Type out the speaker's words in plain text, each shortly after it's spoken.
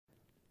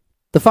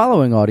The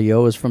following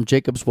audio is from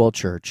Jacob's Well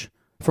Church.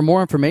 For more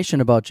information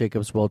about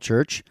Jacob's Well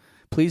Church,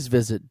 please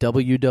visit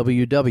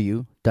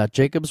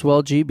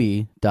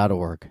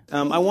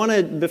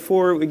www.jacobswellgb.org.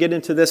 Before we get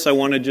into this, I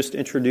want to just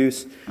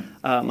introduce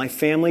my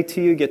family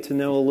to you, get to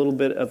know a little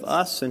bit of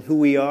us and who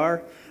we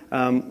are.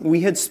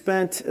 We had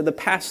spent the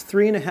past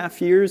 3.5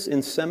 years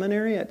in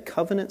seminary at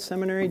Covenant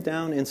Seminary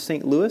down in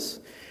St. Louis.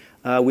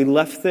 We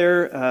left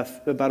there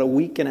about a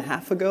week and a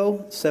half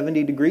ago,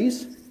 70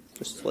 degrees.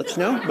 Just to let you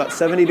know, about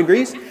 70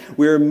 degrees.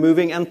 We're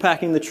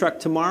unpacking the truck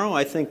tomorrow.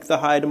 I think the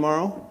high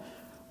tomorrow,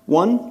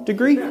 1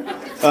 degree.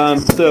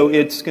 So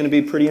it's going to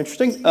be pretty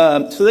interesting.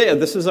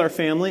 This is our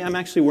family. I'm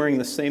actually wearing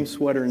the same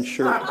sweater and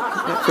shirt.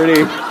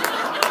 Pretty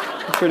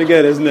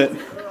good, isn't it?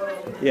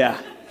 Yeah.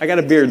 I got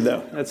a beard,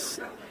 though.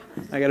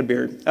 I got a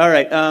beard. All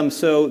right.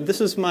 So this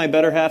is my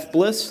better half,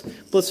 Bliss.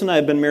 Bliss and I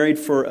have been married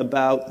for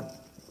about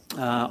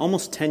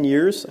almost 10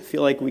 years. I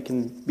feel like we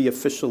can be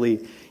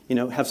officially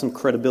have some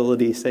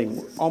credibility saying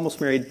we're almost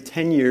married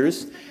 10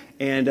 years.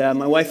 And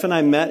my wife and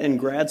I met in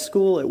grad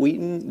school at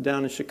Wheaton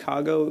down in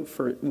Chicago.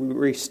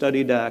 We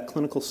studied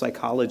clinical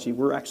psychology.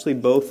 We're actually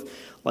both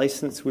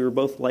licensed. We were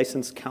both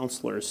licensed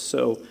counselors.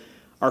 So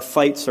our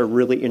fights are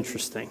really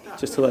interesting,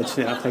 just to let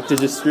you know. Like, they're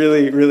just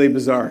really, really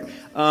bizarre.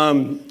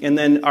 And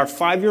then our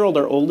 5-year-old,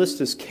 our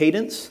oldest, is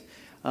Cadence.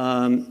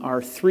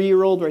 Our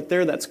 3-year-old right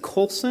there, that's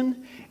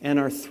Colson. And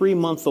our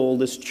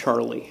 3-month-old is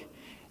Charlie.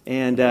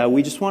 And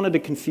we just wanted to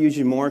confuse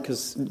you more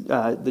because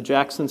the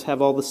Jacksons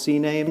have all the C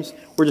names.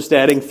 We're just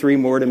adding 3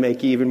 more to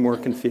make you even more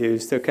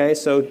confused, okay?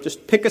 So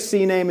just pick a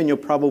C name and you'll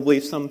probably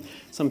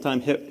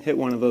sometime hit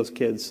one of those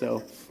kids.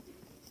 So,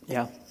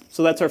 yeah.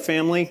 So that's our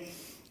family.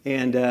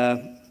 And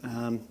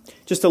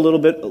just a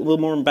little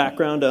more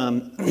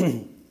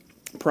background.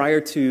 Prior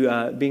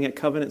to being at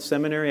Covenant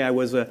Seminary, I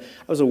was a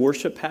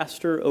worship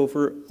pastor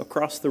over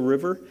across the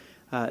river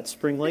at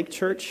Spring Lake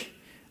Church.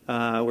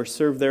 We're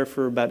served there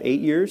for about 8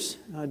 years,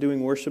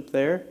 doing worship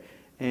there.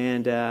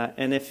 And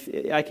if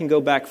I can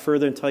go back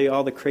further and tell you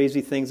all the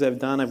crazy things I've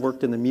done, I've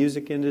worked in the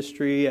music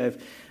industry.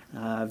 I've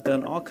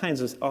done all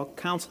kinds of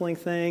counseling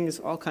things,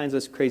 all kinds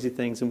of crazy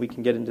things, and we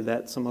can get into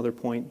that some other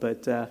point.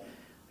 But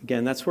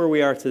again, that's where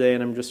we are today,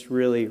 and I'm just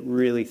really,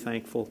 really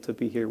thankful to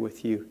be here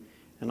with you,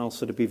 and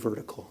also to be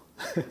vertical.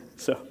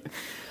 So,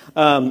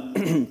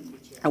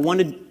 I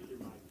wanted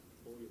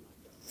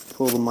to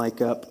pull the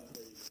mic up.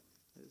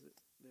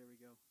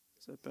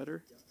 Is that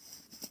better?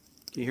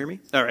 Can you hear me?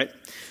 All right.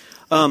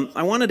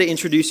 I wanted to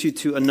introduce you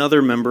to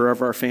another member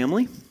of our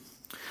family.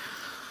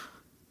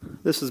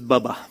 This is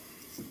Bubba.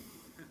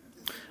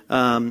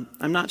 I'm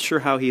not sure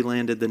how he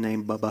landed the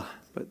name Bubba,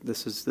 but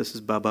this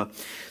is Bubba.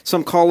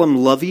 Some call him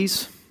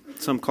Lovies.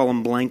 Some call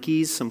him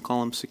Blankies. Some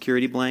call him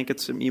security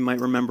blankets. You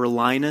might remember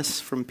Linus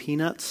from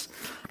Peanuts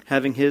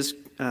having his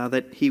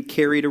that he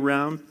carried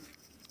around.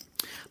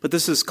 But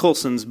this is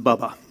Colson's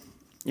Bubba.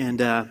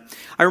 And I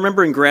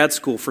remember in grad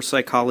school for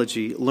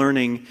psychology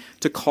learning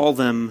to call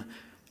them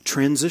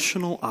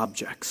transitional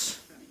objects.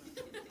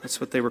 That's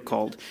what they were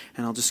called.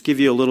 And I'll just give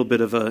you a little bit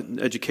of an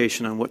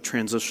education on what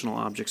transitional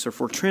objects are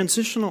for.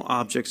 Transitional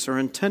objects are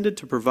intended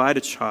to provide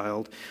a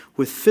child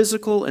with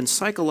physical and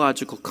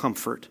psychological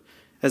comfort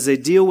as they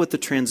deal with the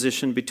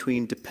transition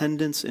between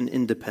dependence and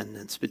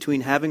independence,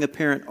 between having a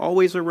parent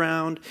always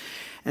around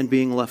and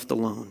being left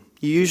alone.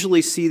 You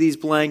usually see these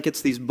blankets,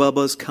 these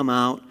Bubbas, come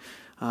out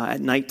at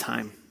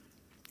nighttime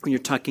when you're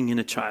tucking in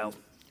a child.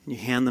 You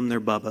hand them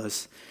their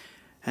Bubbas,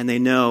 and they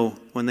know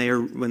when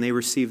they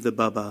receive the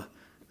Bubba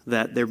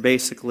that they're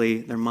basically,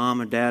 their mom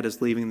or dad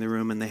is leaving the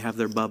room and they have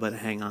their Bubba to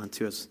hang on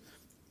to.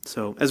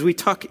 So as we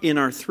tuck in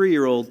our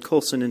 3-year-old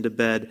Colson into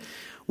bed,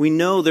 we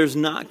know there's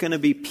not going to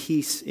be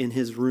peace in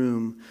his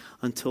room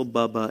until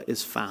Bubba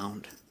is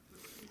found.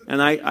 And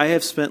I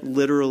have spent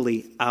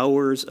literally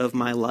hours of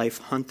my life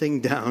hunting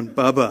down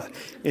Bubba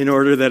in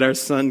order that our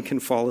son can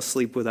fall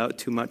asleep without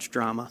too much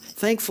drama.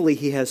 Thankfully,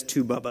 he has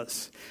 2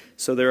 Bubbas.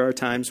 So there are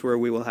times where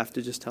we will have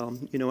to just tell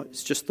him, you know what,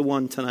 it's just the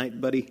one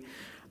tonight, buddy.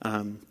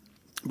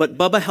 But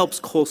Bubba helps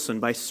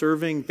Colson by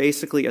serving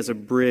basically as a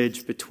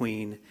bridge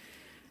between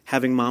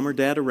having mom or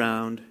dad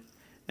around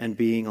and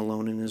being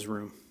alone in his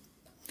room.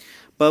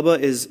 Bubba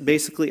is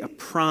basically a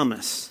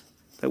promise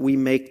that we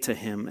make to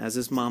him as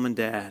his mom and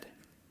dad,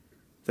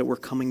 that we're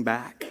coming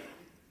back.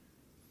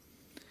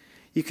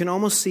 You can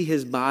almost see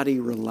his body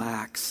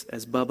relax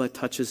as Bubba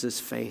touches his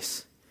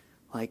face,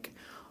 like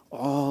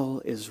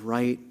all is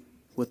right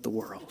with the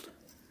world.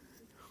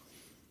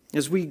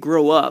 As we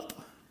grow up,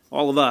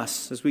 all of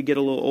us, as we get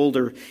a little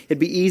older, it'd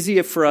be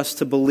easier for us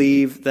to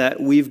believe that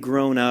we've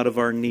grown out of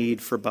our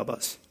need for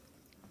Bubbas.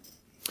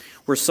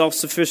 We're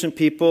self-sufficient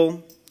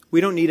people. We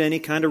don't need any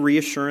kind of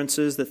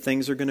reassurances that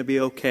things are going to be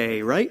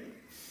okay, right?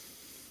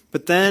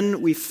 But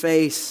then we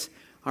face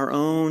our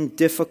own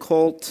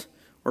difficult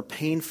or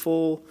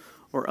painful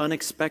or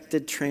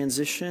unexpected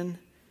transition,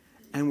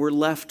 and we're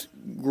left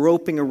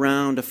groping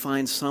around to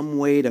find some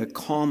way to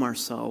calm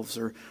ourselves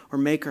or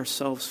make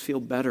ourselves feel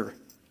better.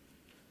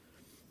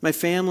 My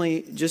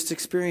family just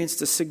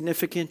experienced a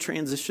significant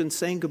transition,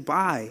 saying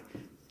goodbye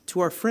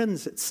to our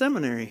friends at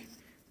seminary.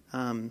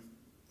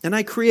 And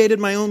I created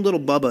my own little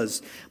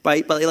bubbas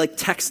by like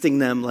texting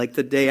them like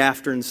the day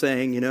after and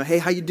saying, hey,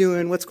 how you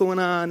doing? What's going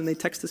on? And they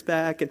text us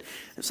back. And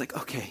it's like,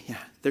 okay, yeah,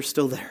 they're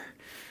still there.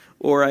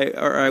 Or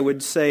I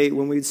would say,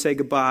 when we'd say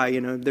goodbye,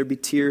 there'd be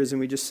tears and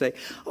we'd just say,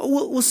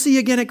 oh, we'll see you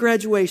again at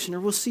graduation, or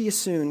we'll see you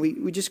soon.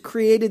 We just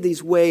created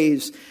these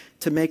ways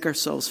to make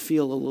ourselves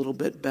feel a little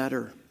bit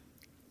better.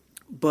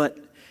 But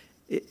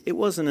it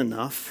wasn't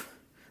enough.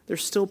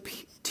 There's still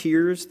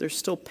tears, there's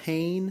still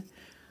pain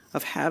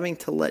of having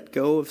to let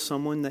go of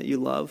someone that you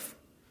love.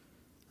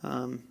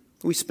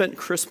 We spent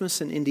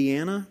Christmas in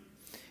Indiana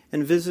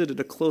and visited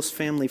a close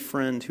family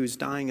friend who's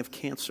dying of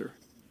cancer.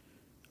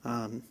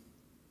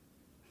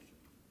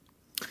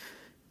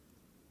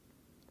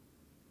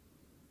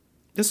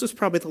 This was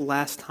probably the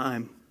last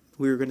time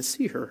we were going to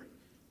see her.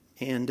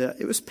 And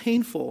it was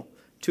painful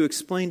to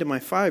explain to my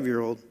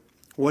 5-year-old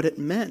what it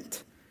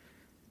meant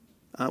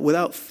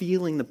without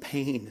feeling the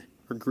pain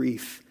or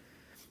grief.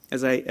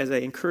 As I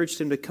encouraged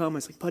him to come, I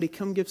was like, buddy,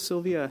 come give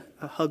Sylvia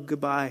a hug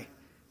goodbye.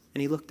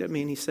 And he looked at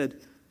me and he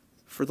said,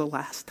 for the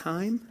last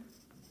time?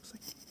 I was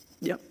like,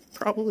 yep,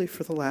 probably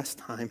for the last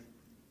time.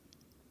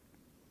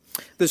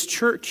 This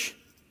church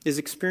is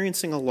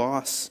experiencing a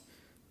loss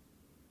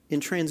in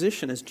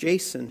transition as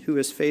Jason, who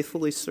has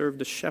faithfully served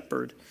as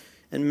shepherd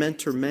and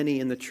mentor many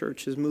in the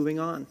church, is moving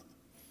on.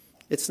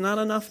 It's not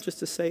enough just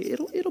to say,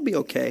 it'll be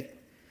okay.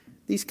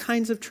 These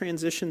kinds of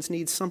transitions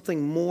need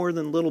something more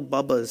than little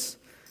bubbas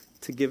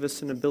to give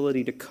us an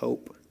ability to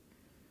cope.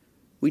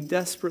 We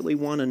desperately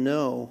want to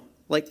know,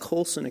 like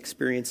Colson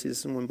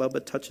experiences and when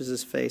Bubba touches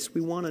his face,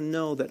 we want to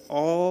know that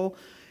all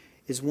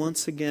is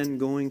once again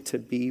going to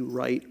be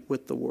right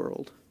with the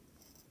world.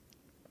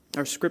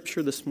 Our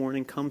scripture this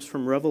morning comes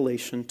from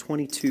Revelation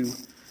 22,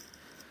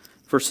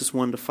 verses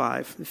 1 to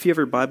 5. If you have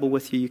your Bible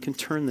with you, you can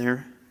turn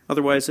there.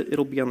 Otherwise,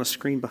 it'll be on the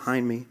screen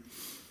behind me.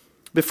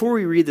 Before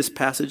we read this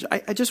passage,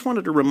 I just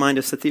wanted to remind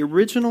us that the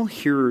original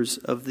hearers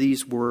of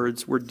these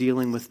words were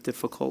dealing with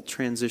difficult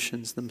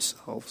transitions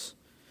themselves.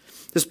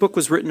 This book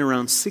was written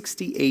around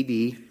 60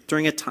 A.D.,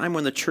 during a time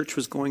when the church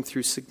was going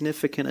through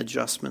significant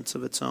adjustments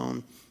of its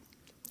own.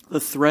 The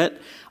threat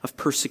of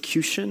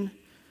persecution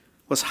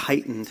was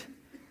heightened,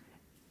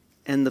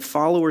 and the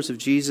followers of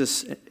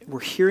Jesus were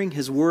hearing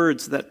his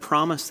words, that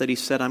promise that he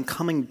said, I'm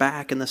coming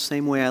back in the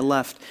same way I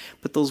left.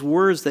 But those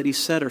words that he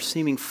said are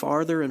seeming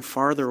farther and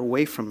farther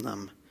away from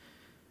them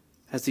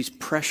as these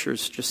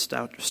pressures just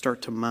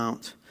start to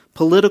mount.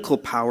 Political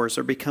powers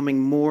are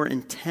becoming more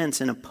intense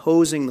in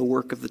opposing the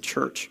work of the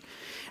church.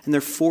 And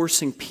they're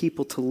forcing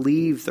people to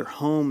leave their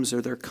homes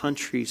or their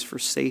countries for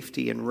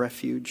safety and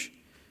refuge.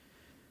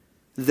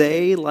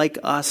 They, like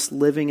us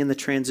living in the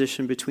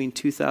transition between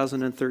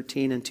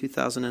 2013 and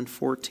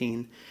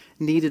 2014,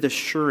 needed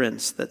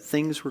assurance that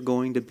things were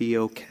going to be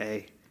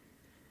okay.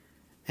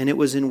 And it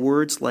was in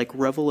words like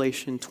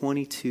Revelation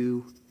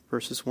 22,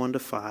 verses 1 to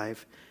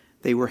 5,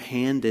 they were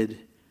handed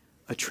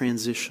a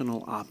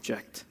transitional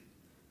object,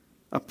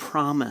 a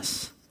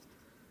promise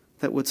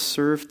that would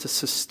serve to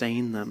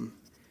sustain them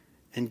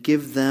and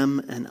give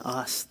them and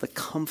us the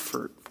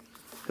comfort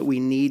that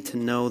we need to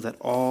know that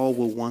all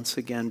will once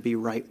again be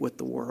right with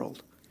the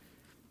world.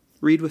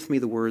 Read with me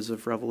the words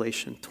of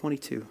Revelation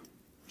 22,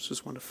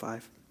 verses 1 to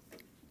 5.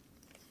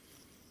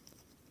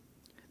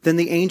 Then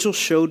the angel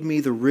showed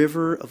me the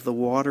river of the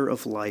water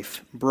of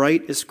life,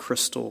 bright as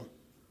crystal,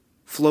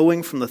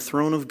 flowing from the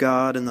throne of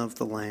God and of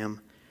the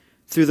Lamb,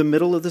 through the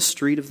middle of the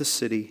street of the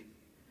city.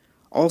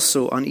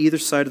 Also on either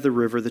side of the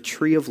river, the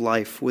tree of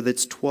life, with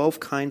its 12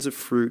 kinds of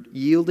fruit,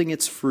 yielding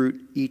its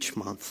fruit each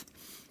month.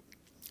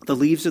 The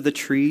leaves of the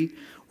tree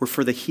were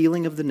for the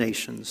healing of the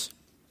nations.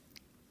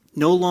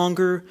 No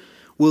longer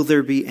will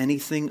there be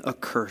anything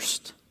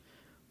accursed,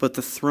 but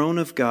the throne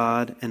of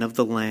God and of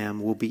the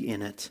Lamb will be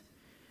in it,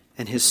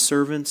 and his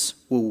servants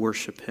will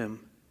worship him.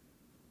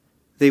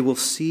 They will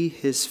see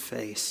his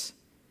face,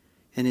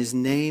 and his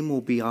name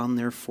will be on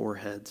their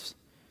foreheads,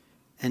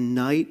 and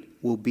night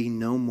will be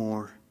no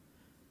more.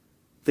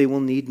 They will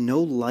need no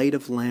light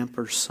of lamp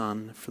or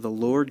sun, for the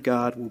Lord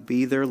God will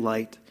be their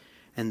light,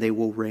 and they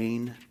will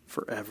reign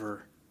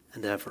forever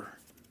and ever.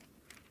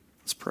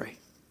 Let's pray.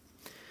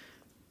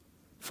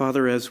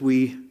 Father, as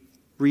we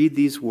read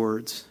these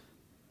words,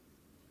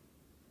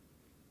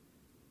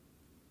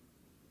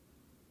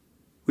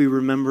 we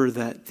remember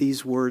that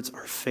these words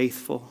are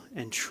faithful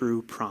and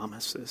true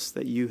promises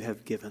that you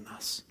have given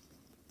us.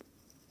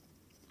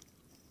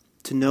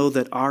 To know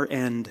that our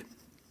end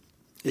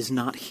is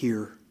not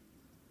here.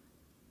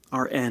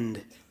 Our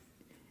end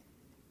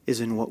is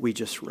in what we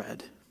just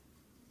read.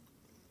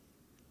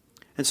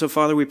 And so,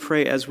 Father, we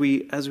pray as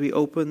we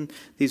open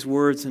these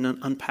words and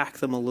unpack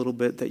them a little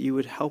bit, that you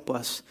would help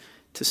us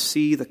to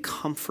see the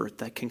comfort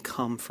that can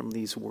come from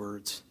these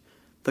words,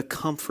 the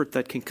comfort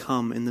that can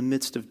come in the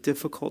midst of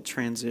difficult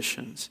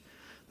transitions,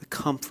 the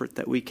comfort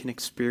that we can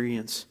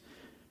experience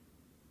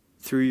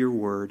through your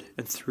word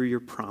and through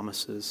your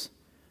promises,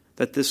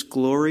 that this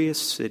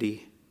glorious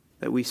city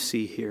that we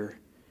see here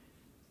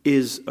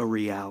is a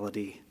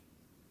reality.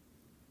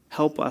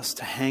 help us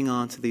to hang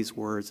on to these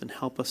words and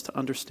help us to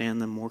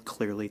understand them more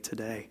clearly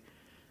today.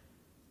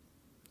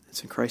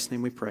 It's in Christ's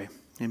name we pray.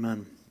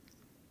 Amen.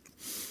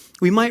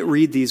 We might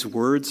read these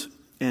words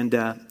and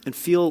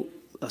feel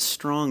a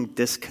strong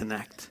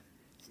disconnect,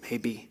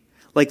 maybe.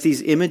 Like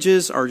these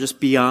images are just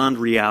beyond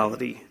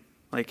reality.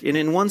 Like, and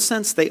in one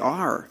sense, they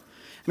are.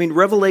 I mean,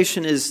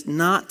 Revelation is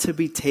not to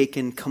be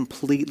taken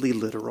completely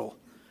literal.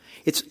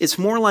 It's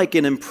more like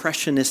an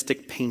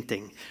impressionistic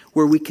painting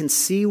where we can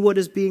see what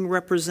is being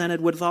represented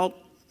without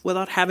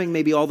having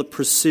maybe all the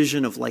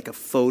precision of like a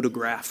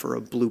photograph or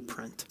a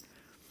blueprint.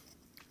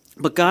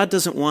 But God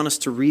doesn't want us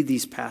to read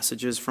these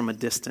passages from a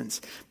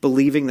distance,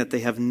 believing that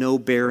they have no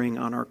bearing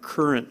on our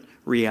current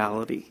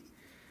reality.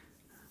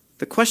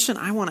 The question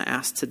I want to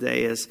ask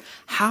today is,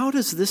 how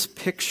does this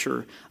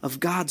picture of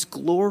God's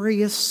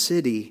glorious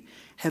city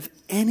have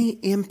any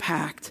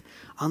impact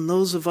on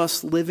those of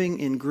us living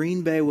in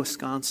Green Bay,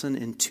 Wisconsin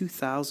in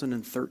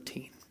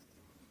 2013?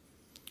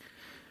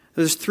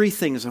 There's three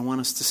things I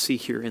want us to see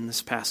here in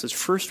this passage.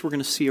 First, we're going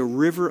to see a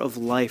river of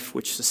life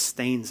which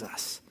sustains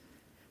us.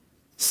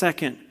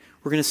 Second,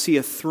 we're going to see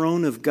a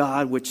throne of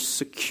God which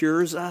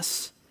secures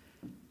us.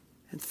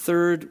 And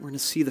third, we're going to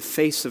see the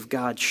face of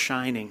God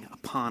shining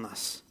upon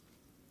us.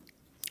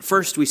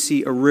 First, we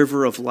see a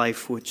river of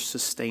life which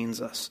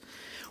sustains us.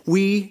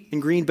 We, in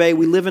Green Bay,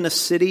 we live in a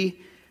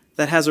city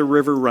that has a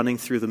river running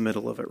through the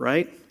middle of it,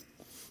 right?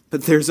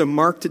 But there's a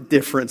marked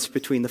difference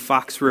between the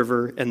Fox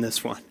River and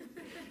this one.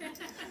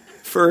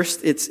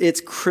 First,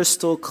 it's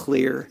crystal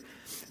clear.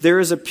 There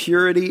is a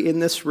purity in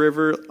this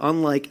river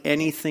unlike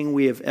anything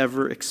we have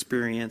ever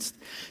experienced.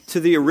 To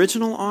the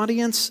original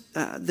audience,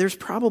 there's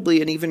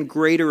probably an even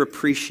greater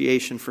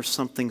appreciation for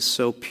something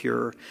so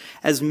pure,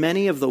 as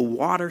many of the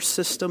water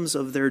systems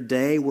of their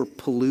day were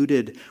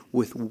polluted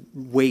with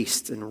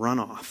waste and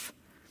runoff.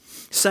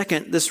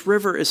 Second, this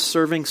river is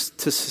serving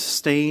to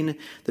sustain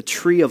the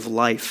tree of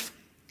life,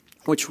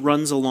 which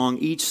runs along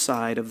each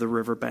side of the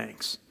river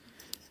banks.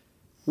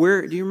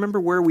 Do you remember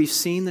where we've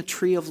seen the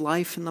tree of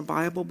life in the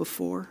Bible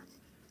before?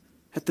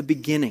 At the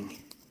beginning,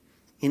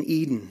 in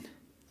Eden.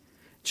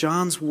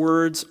 John's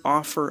words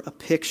offer a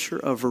picture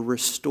of a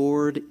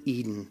restored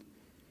Eden.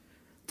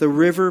 The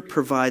river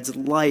provides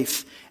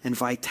life and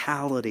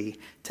vitality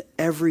to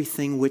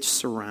everything which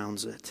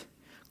surrounds it.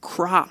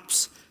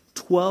 Crops,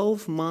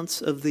 12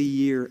 months of the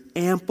year,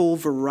 ample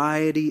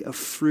variety of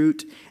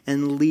fruit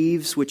and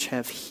leaves which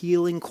have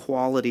healing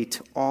quality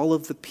to all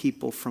of the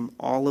people from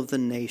all of the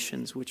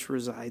nations which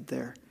reside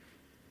there.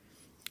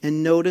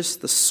 And notice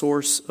the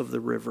source of the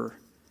river.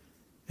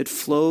 It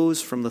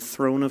flows from the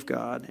throne of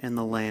God and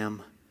the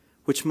Lamb,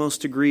 which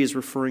most agree is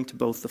referring to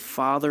both the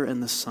Father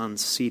and the Son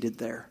seated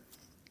there.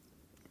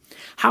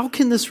 How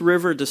can this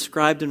river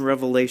described in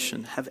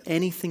Revelation have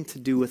anything to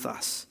do with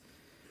us?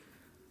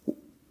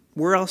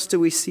 Where else do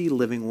we see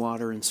living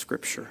water in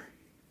Scripture?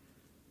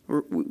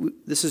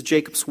 This is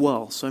Jacob's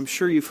well, so I'm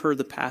sure you've heard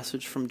the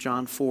passage from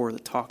John 4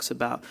 that talks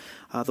about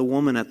the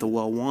woman at the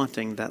well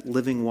wanting that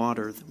living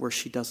water where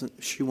she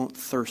won't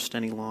thirst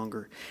any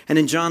longer. And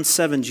in John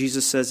 7,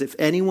 Jesus says, "If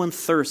anyone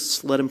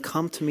thirsts, let him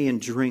come to me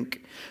and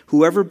drink.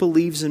 Whoever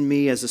believes in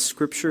me, as the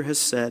Scripture has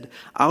said,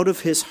 out of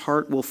his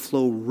heart will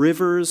flow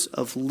rivers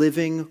of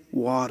living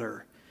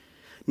water."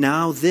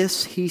 Now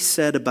this he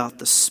said about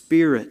the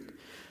Spirit,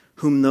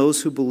 whom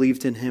those who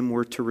believed in him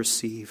were to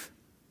receive.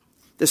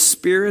 The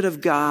Spirit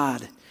of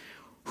God,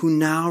 who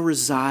now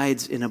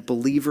resides in a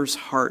believer's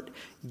heart,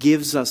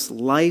 gives us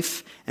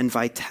life and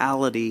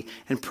vitality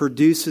and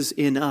produces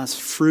in us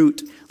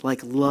fruit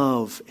like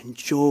love and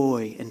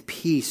joy and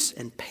peace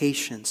and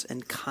patience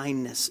and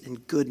kindness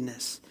and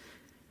goodness.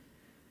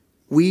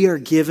 We are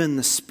given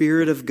the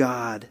Spirit of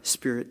God,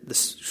 the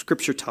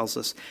Scripture tells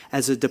us,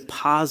 as a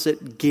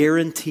deposit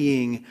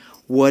guaranteeing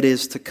what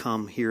is to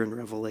come here in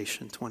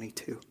Revelation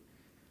 22.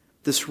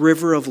 This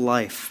river of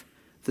life,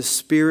 the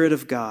Spirit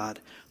of God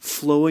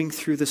flowing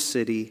through the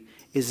city,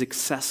 is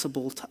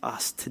accessible to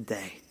us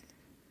today.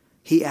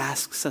 He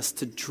asks us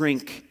to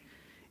drink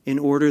in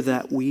order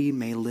that we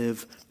may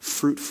live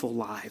fruitful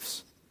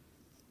lives.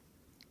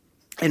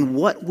 And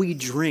what we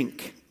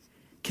drink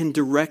can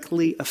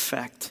directly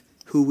affect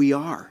who we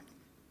are.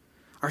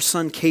 Our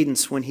son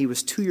Cadence, when he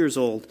was 2 years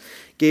old,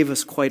 gave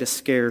us quite a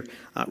scare.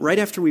 Right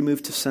after we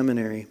moved to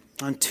seminary,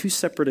 on 2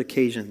 separate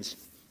occasions,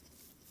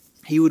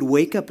 he would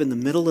wake up in the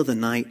middle of the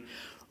night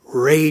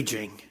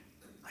raging,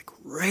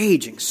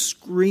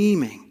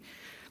 screaming.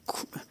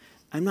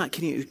 I'm not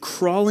kidding you,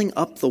 crawling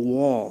up the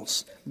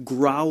walls,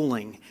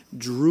 growling,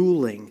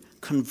 drooling,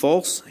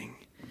 convulsing.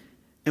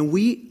 And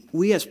we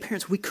as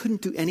parents, we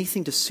couldn't do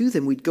anything to soothe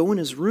him. We'd go in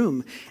his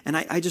room, and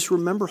I just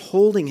remember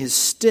holding his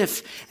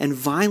stiff and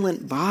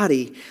violent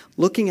body,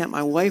 looking at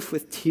my wife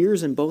with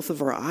tears in both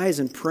of our eyes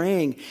and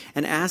praying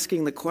and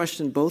asking the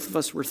question both of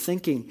us were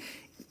thinking,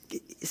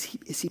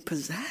 is he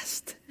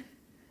possessed?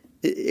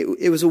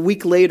 It was a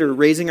week later,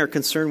 raising our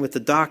concern with the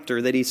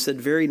doctor, that he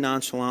said very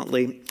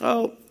nonchalantly,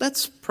 "Oh,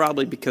 that's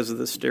probably because of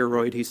the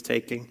steroid he's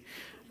taking.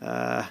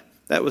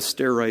 That was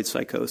steroid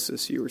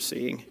psychosis you were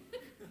seeing."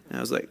 And I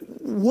was like,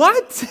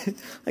 what?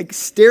 Like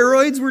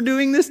steroids were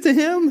doing this to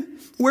him?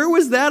 Where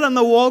was that on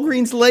the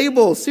Walgreens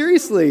label?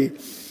 Seriously.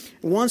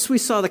 Once we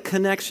saw the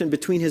connection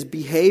between his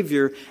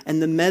behavior and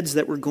the meds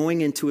that were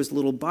going into his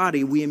little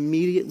body, we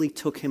immediately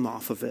took him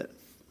off of it.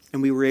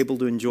 And we were able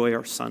to enjoy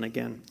our son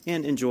again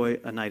and enjoy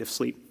a night of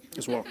sleep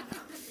as well.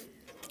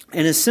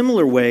 In a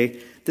similar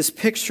way, this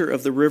picture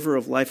of the river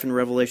of life in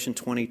Revelation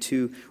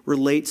 22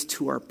 relates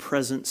to our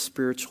present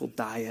spiritual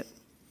diet.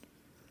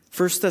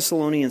 1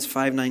 Thessalonians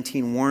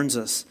 5:19 warns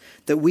us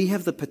that we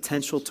have the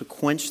potential to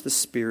quench the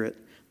Spirit,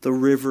 the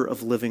river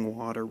of living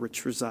water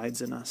which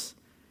resides in us.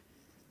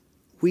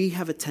 We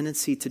have a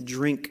tendency to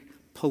drink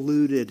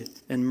polluted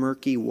and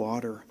murky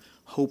water,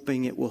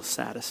 hoping it will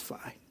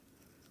satisfy.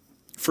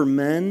 For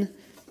men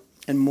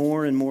and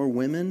more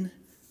women,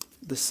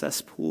 the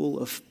cesspool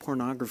of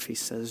pornography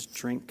says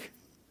drink,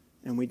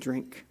 and we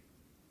drink.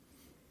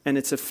 And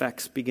its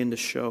effects begin to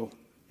show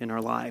in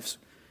our lives.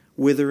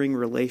 Withering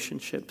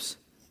relationships,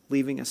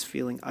 leaving us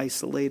feeling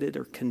isolated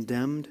or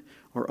condemned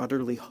or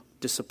utterly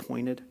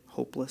disappointed,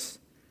 hopeless.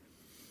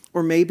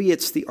 Or maybe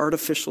it's the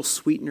artificial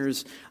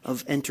sweeteners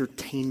of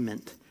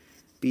entertainment,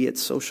 be it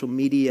social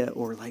media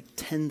or like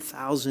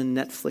 10,000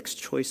 Netflix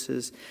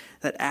choices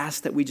that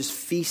ask that we just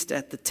feast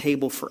at the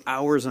table for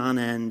hours on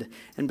end.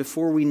 And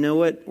before we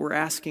know it, we're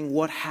asking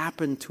what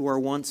happened to our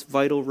once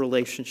vital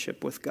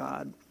relationship with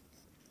God.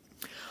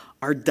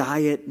 Our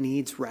diet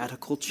needs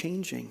radical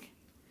changing.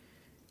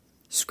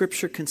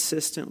 Scripture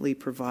consistently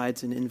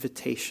provides an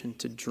invitation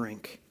to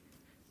drink.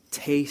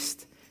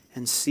 Taste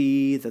and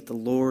see that the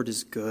Lord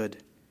is good.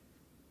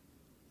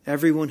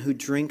 Everyone who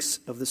drinks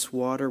of this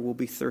water will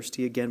be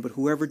thirsty again, but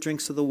whoever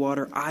drinks of the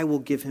water I will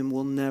give him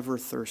will never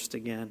thirst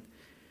again.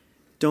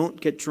 Don't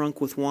get drunk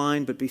with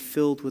wine, but be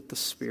filled with the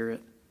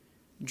Spirit.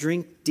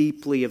 Drink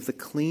deeply of the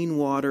clean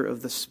water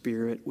of the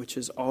Spirit, which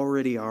is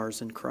already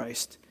ours in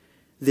Christ.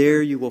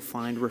 There you will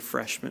find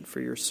refreshment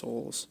for your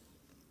souls.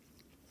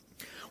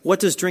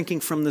 What does drinking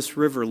from this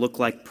river look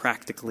like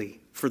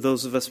practically for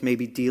those of us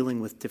maybe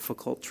dealing with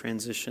difficult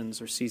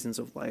transitions or seasons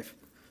of life?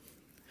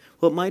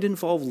 Well, it might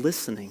involve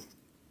listening.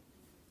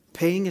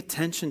 Paying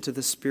attention to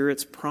the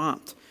Spirit's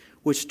prompt,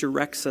 which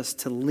directs us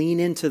to lean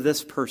into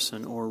this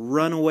person or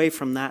run away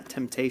from that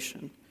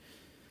temptation.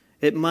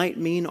 It might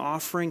mean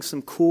offering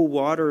some cool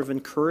water of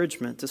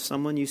encouragement to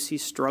someone you see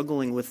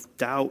struggling with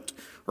doubt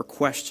or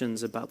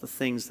questions about the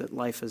things that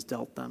life has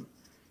dealt them.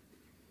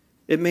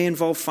 It may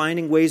involve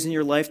finding ways in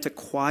your life to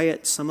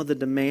quiet some of the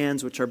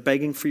demands which are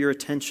begging for your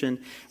attention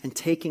and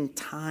taking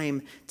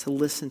time to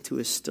listen to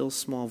His still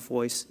small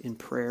voice in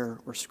prayer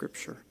or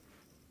Scripture.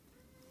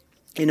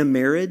 In a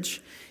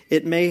marriage,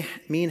 it may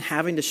mean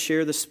having to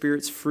share the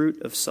Spirit's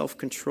fruit of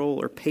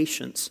self-control or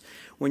patience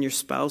when your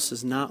spouse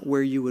is not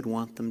where you would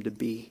want them to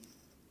be.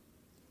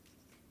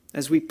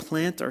 As we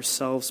plant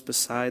ourselves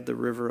beside the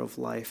river of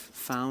life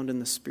found in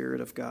the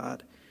Spirit of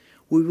God,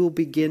 we will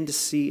begin to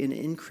see an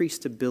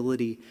increased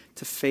ability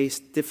to face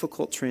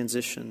difficult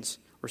transitions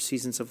or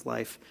seasons of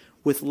life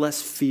with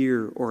less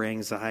fear or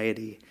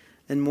anxiety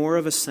and more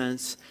of a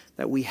sense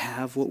that we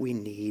have what we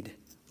need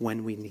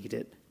when we need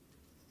it.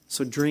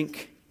 So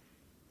drink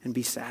and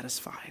be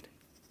satisfied.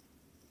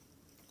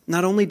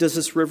 Not only does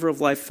this river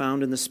of life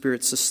found in the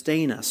Spirit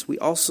sustain us, we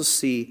also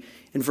see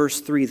in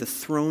verse 3 the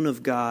throne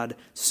of God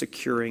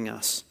securing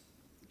us.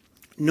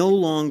 No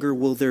longer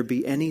will there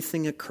be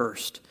anything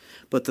accursed,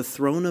 but the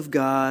throne of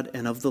God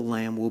and of the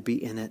Lamb will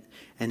be in it,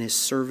 and His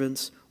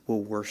servants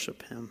will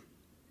worship Him.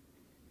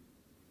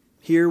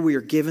 Here we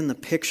are given the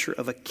picture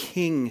of a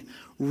king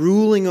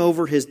ruling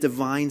over his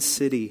divine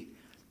city,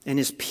 and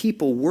his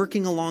people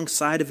working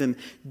alongside of him,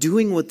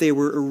 doing what they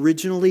were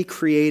originally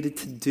created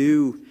to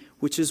do,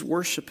 which is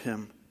worship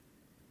him.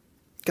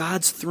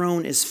 God's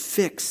throne is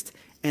fixed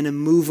and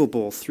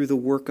immovable through the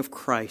work of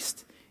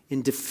Christ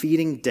in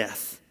defeating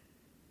death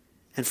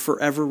and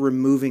forever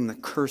removing the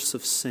curse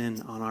of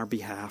sin on our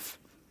behalf.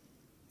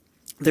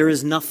 There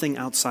is nothing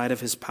outside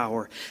of his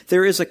power.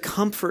 There is a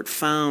comfort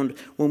found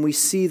when we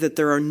see that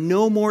there are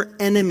no more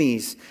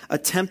enemies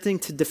attempting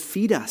to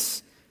defeat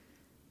us,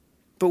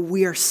 but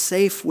we are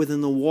safe within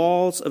the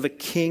walls of a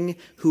king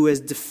who has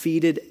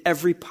defeated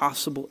every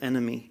possible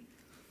enemy.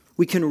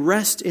 We can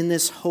rest in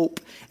this hope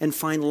and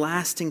find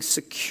lasting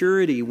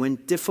security when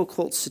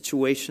difficult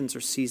situations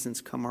or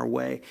seasons come our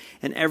way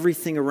and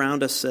everything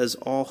around us says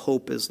all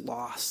hope is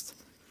lost.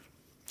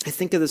 I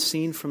think of the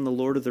scene from The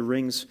Lord of the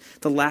Rings,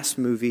 the last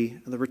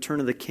movie, The Return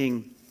of the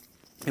King,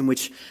 in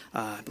which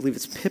I believe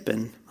it's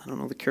Pippin. I don't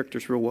know the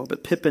characters real well,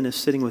 but Pippin is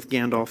sitting with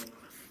Gandalf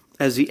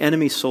as the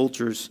enemy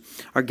soldiers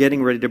are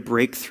getting ready to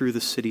break through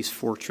the city's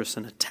fortress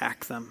and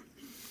attack them.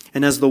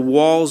 And as the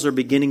walls are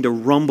beginning to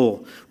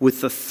rumble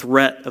with the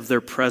threat of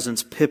their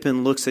presence,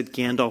 Pippin looks at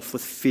Gandalf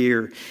with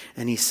fear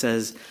and he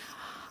says,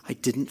 "I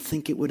didn't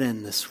think it would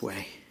end this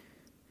way."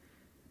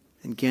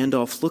 And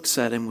Gandalf looks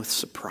at him with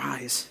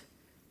surprise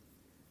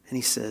and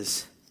he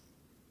says,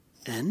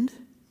 "End?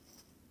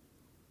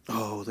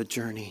 Oh, the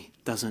journey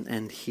doesn't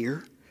end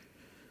here.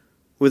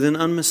 With an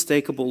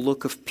unmistakable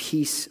look of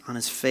peace on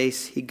his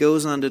face, he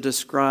goes on to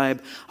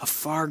describe a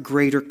far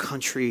greater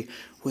country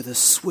with a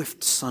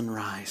swift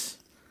sunrise.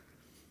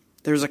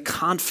 There's a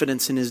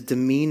confidence in his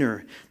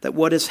demeanor that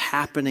what is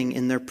happening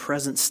in their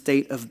present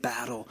state of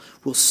battle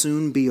will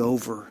soon be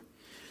over.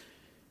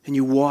 And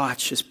you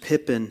watch as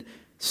Pippin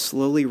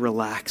slowly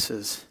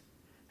relaxes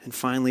and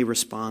finally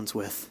responds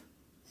with,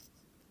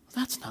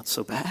 "That's not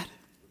so bad."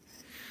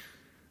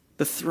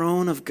 The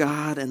throne of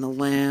God and the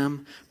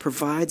Lamb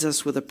provides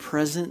us with a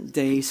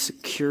present-day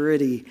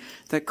security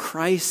that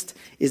Christ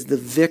is the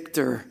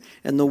victor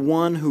and the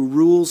one who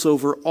rules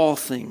over all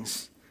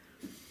things.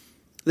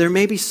 There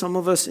may be some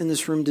of us in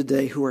this room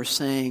today who are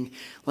saying,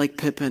 like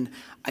Pippin,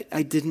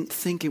 I didn't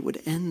think it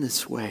would end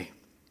this way.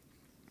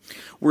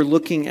 We're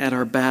looking at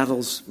our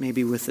battles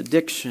maybe with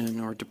addiction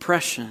or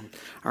depression,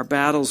 our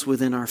battles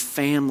within our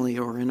family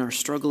or in our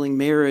struggling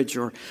marriage,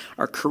 or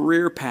our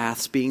career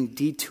paths being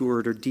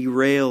detoured or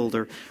derailed,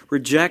 or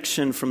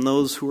rejection from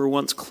those who were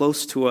once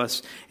close to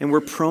us. And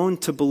we're prone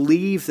to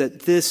believe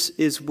that this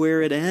is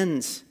where it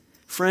ends.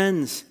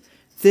 Friends,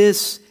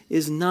 this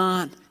is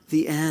not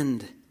the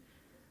end.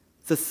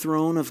 The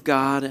throne of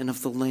God and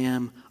of the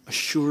Lamb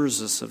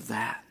assures us of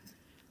that.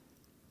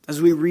 As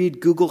we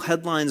read Google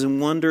headlines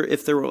and wonder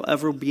if there will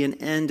ever be an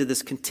end to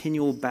this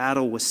continual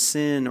battle with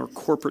sin or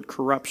corporate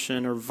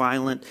corruption or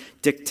violent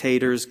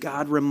dictators,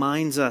 God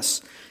reminds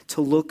us to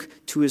look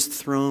to his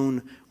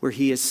throne where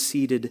he is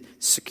seated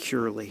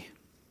securely.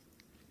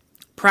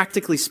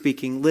 Practically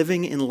speaking,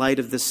 living in light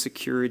of this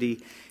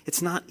security,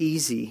 it's not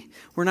easy.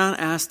 We're not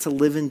asked to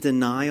live in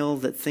denial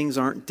that things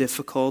aren't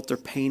difficult or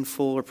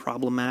painful or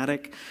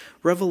problematic.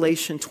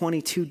 Revelation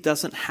 22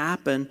 doesn't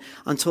happen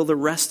until the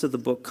rest of the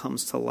book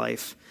comes to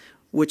life,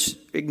 which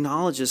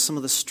acknowledges some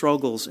of the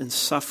struggles and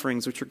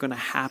sufferings which are going to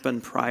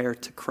happen prior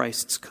to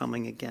Christ's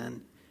coming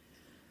again.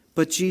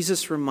 But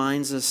Jesus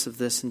reminds us of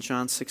this in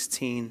John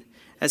 16,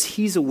 as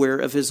he's aware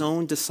of his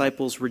own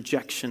disciples'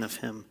 rejection of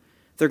him.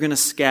 They're going to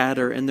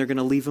scatter and they're going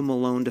to leave him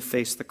alone to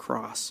face the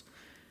cross.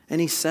 And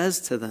he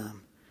says to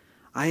them,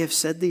 "I have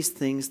said these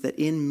things that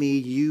in me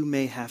you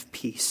may have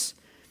peace.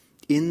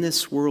 In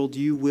this world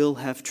you will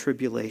have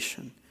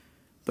tribulation,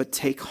 but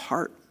take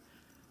heart.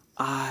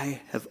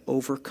 I have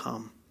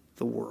overcome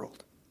the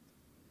world."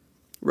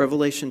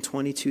 Revelation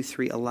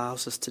 22:3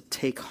 allows us to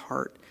take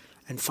heart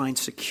and find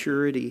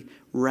security,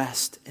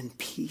 rest, and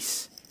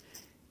peace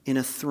in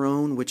a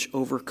throne which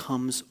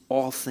overcomes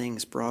all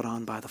things brought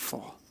on by the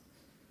fall.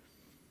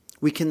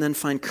 We can then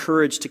find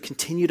courage to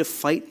continue to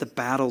fight the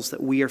battles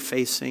that we are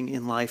facing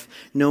in life,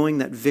 knowing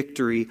that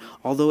victory,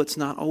 although it's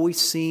not always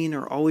seen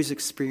or always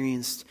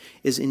experienced,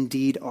 is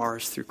indeed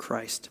ours through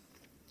Christ.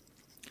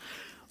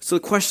 So the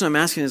question I'm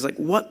asking is,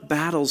 what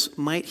battles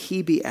might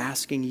he be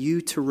asking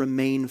you to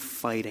remain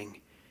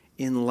fighting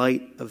in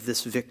light of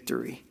this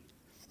victory?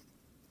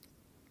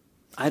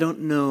 I don't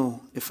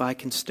know if I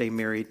can stay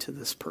married to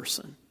this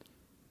person.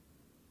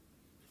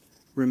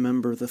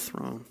 Remember the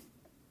throne.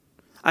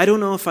 I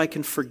don't know if I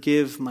can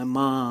forgive my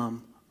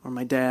mom or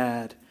my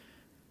dad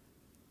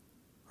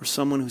or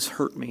someone who's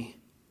hurt me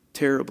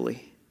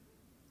terribly.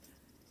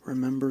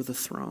 Remember the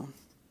throne.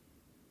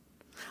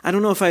 I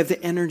don't know if I have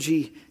the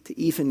energy to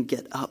even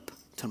get up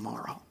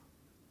tomorrow.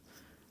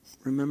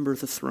 Remember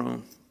the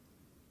throne.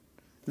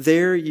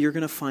 There you're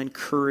going to find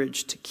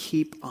courage to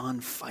keep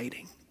on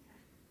fighting.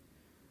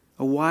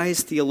 A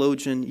wise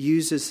theologian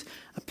uses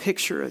a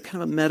picture, a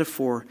kind of a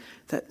metaphor,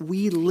 that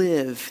we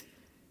live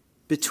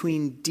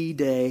between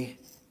D-Day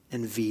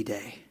and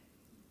V-Day.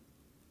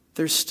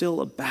 There's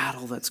still a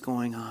battle that's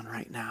going on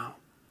right now,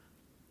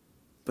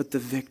 but the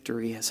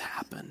victory has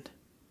happened.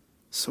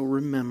 So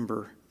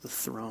remember the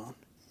throne.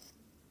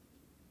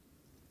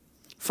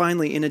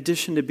 Finally, in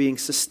addition to being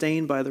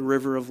sustained by the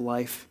river of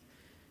life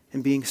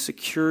and being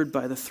secured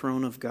by the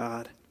throne of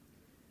God,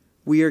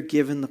 we are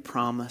given the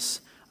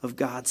promise of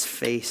God's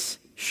face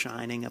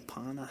shining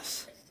upon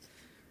us.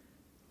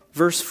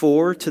 Verse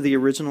 4, to the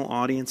original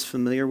audience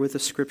familiar with the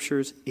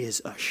scriptures,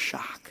 is a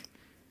shock.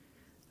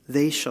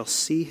 They shall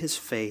see his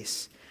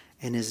face,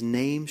 and his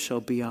name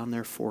shall be on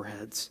their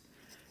foreheads.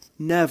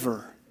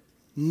 Never,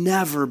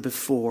 never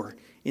before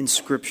in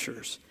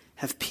scriptures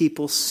have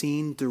people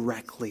seen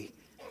directly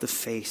the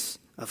face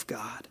of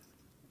God.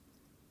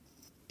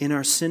 In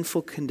our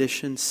sinful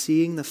condition,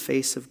 seeing the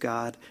face of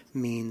God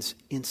means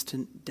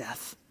instant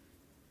death.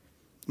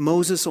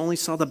 Moses only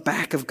saw the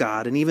back of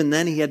God, and even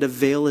then he had to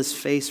veil his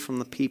face from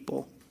the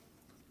people.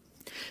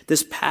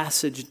 This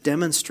passage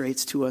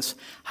demonstrates to us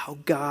how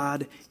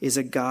God is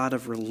a God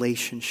of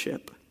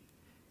relationship.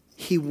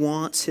 He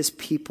wants his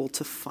people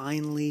to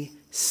finally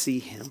see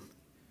him.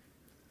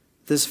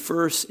 This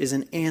verse is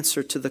an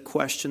answer to the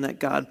question that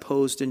God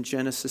posed in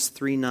Genesis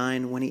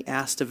 3:9 when he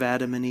asked of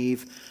Adam and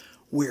Eve,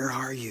 "Where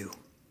are you?"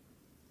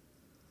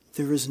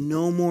 There is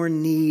no more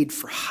need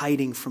for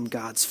hiding from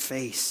God's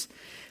face,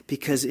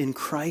 because in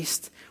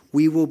Christ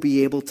we will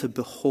be able to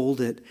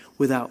behold it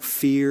without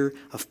fear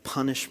of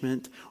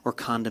punishment or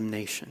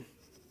condemnation.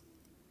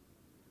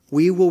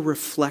 We will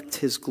reflect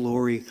his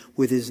glory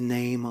with his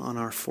name on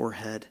our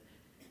forehead.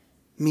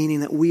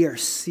 meaning that we are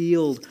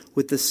sealed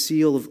with the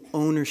seal of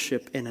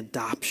ownership and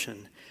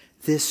adoption.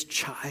 This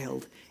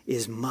child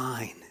is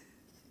mine.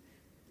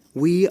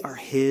 We are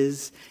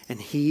his and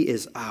he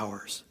is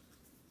ours.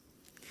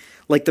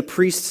 Like the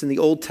priests in the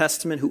Old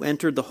Testament who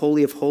entered the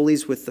Holy of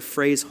Holies with the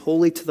phrase,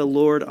 "Holy to the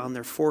Lord," on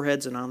their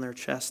foreheads and on their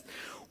chest,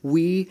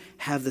 we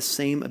have the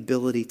same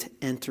ability to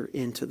enter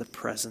into the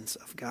presence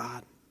of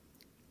God.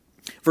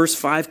 Verse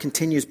 5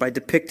 continues by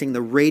depicting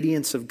the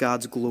radiance of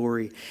God's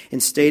glory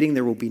and stating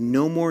there will be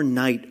no more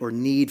night or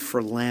need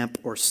for lamp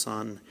or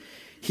sun.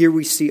 Here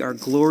we see our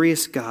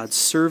glorious God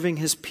serving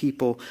his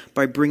people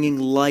by bringing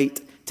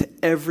light to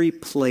every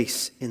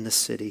place in the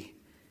city.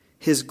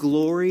 His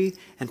glory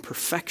and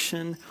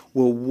perfection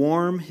will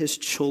warm his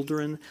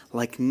children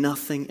like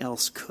nothing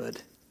else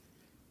could.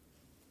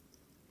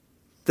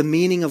 The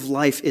meaning of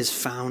life is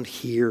found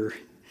here.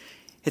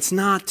 It's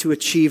not to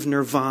achieve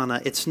nirvana.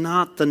 It's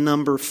not the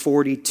number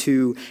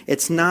 42.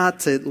 It's not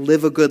to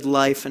live a good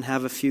life and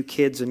have a few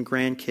kids and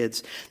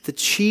grandkids. The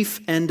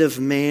chief end of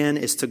man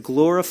is to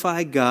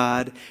glorify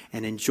God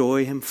and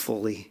enjoy him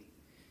fully.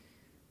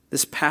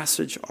 This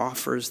passage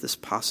offers this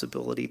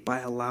possibility by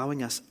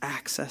allowing us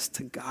access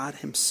to God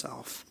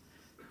himself.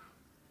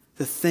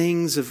 The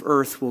things of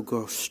earth will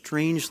grow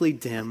strangely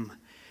dim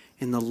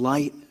in the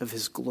light of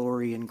his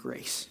glory and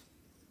grace.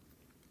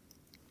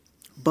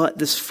 But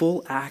this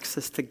full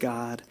access to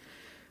God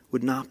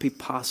would not be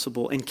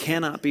possible and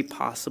cannot be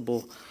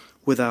possible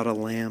without a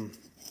lamb.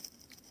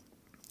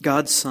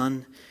 God's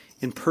Son,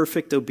 in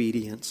perfect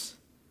obedience,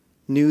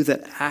 knew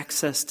that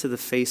access to the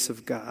face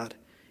of God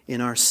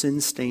in our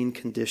sin-stained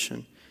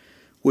condition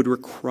would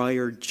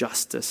require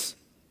justice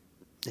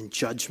and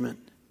judgment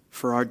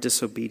for our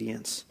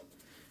disobedience.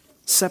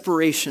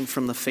 Separation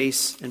from the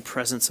face and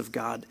presence of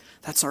God,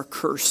 that's our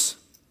curse.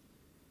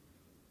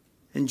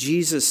 And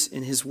Jesus,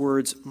 in his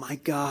words, my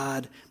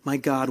God,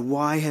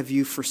 why have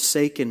you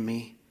forsaken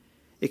me?"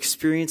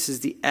 experiences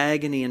the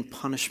agony and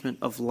punishment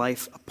of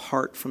life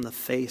apart from the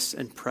face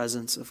and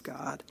presence of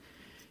God.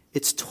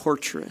 It's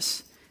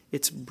torturous,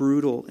 it's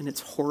brutal, and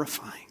it's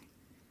horrifying.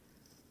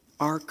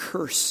 Our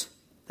curse,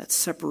 that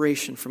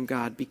separation from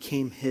God,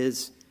 became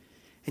his,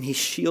 and he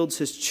shields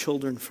his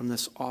children from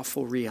this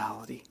awful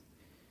reality.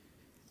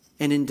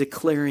 And in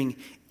declaring,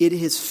 "It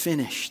is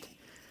finished,"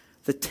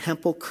 the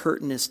temple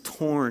curtain is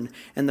torn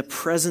and the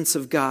presence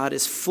of God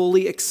is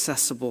fully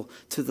accessible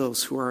to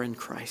those who are in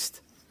Christ.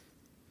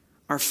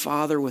 Our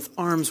Father, with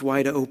arms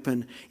wide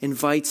open,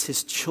 invites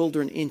his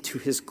children into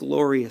his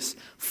glorious,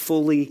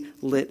 fully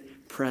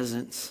lit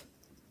presence.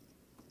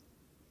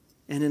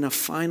 And in a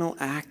final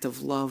act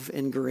of love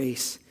and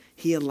grace,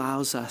 he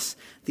allows us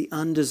the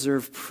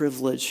undeserved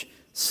privilege,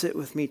 "Sit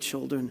with me,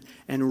 children,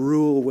 and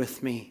rule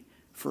with me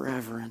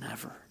forever and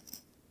ever."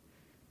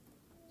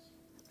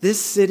 This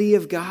city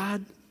of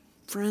God,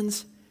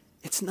 friends,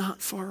 it's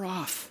not far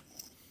off.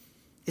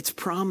 It's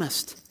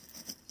promised,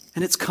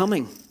 and it's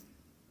coming.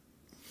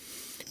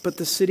 But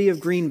the city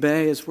of Green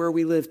Bay is where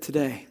we live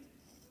today.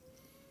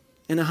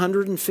 And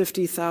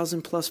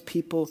 150,000 plus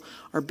people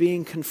are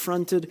being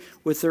confronted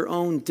with their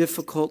own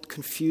difficult,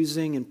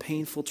 confusing, and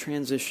painful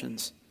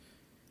transitions.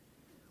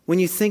 When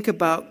you think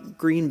about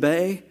Green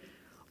Bay,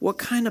 what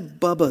kind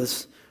of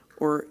bubbas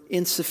or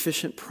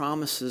insufficient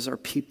promises are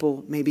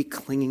people maybe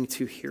clinging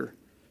to here?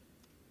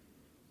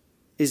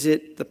 Is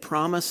it the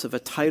promise of a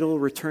title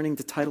returning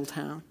to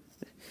Titletown?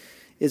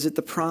 Is it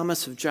the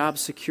promise of job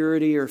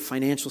security or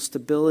financial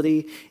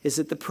stability? Is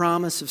it the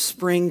promise of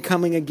spring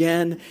coming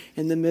again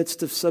in the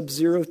midst of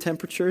sub-zero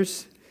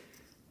temperatures?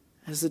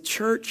 As the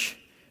church,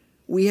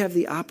 we have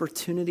the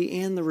opportunity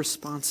and the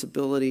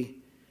responsibility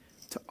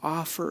to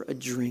offer a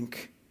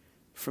drink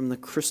from the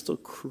crystal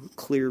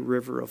clear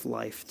river of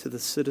life to the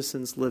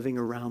citizens living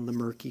around the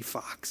murky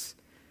Fox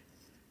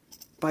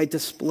by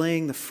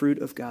displaying the fruit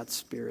of God's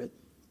Spirit.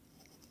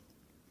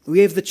 We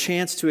have the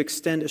chance to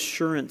extend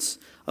assurance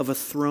of a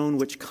throne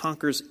which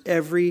conquers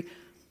every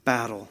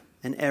battle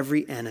and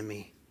every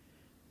enemy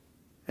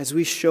as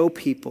we show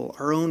people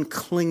our own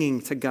clinging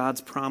to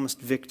God's promised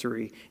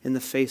victory in the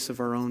face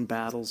of our own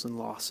battles and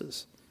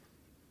losses.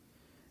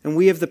 And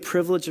we have the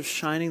privilege of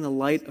shining the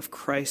light of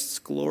Christ's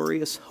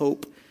glorious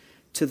hope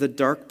to the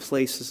dark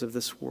places of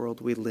this world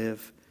we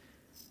live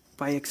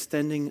by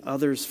extending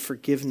others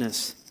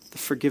forgiveness, the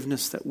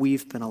forgiveness that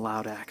we've been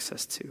allowed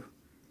access to.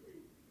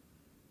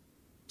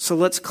 So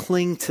let's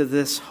cling to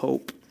this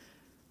hope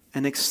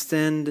and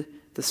extend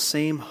the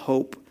same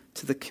hope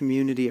to the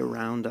community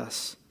around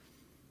us.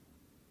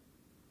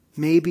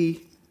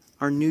 Maybe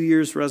our New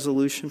Year's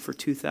resolution for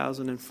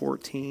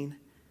 2014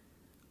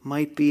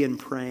 might be in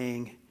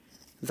praying,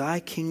 "Thy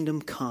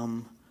kingdom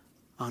come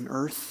on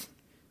earth,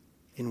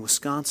 in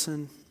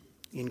Wisconsin,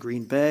 in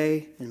Green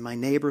Bay, in my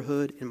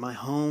neighborhood, in my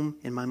home,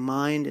 in my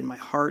mind, in my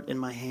heart, in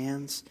my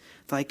hands.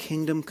 Thy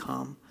kingdom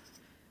come,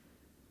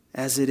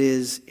 as it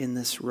is in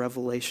this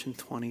Revelation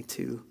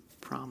 22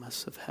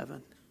 promise of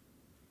heaven."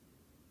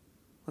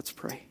 Let's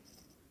pray.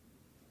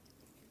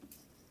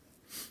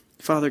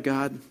 Father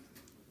God,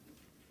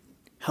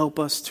 help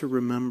us to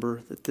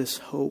remember that this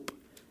hope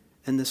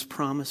And this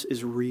promise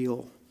is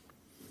real.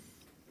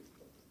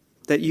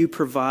 That you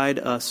provide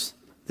us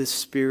this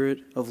Spirit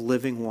of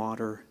living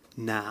water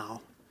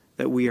now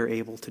that we are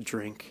able to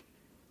drink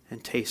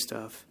and taste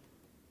of.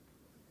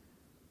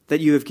 That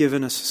you have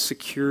given us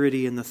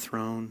security in the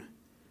throne.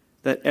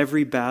 That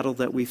every battle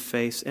that we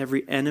face,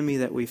 every enemy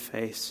that we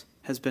face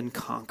has been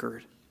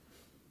conquered.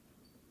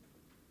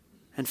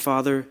 And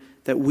Father,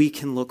 that we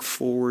can look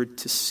forward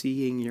to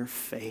seeing your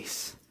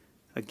face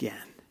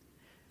again.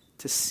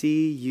 To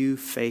see you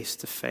face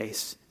to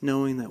face,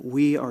 knowing that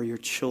we are your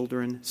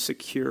children,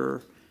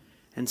 secure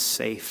and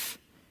safe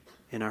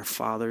in our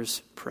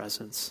Father's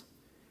presence.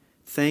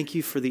 Thank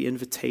you for the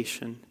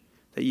invitation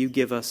that you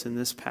give us in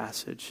this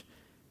passage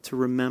to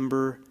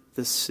remember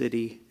the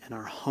city and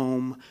our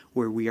home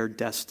where we are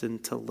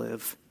destined to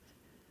live.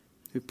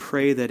 We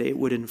pray that it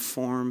would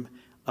inform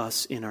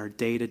us in our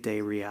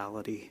day-to-day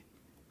reality.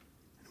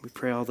 We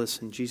pray all this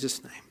in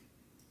Jesus' name.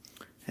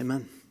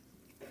 Amen.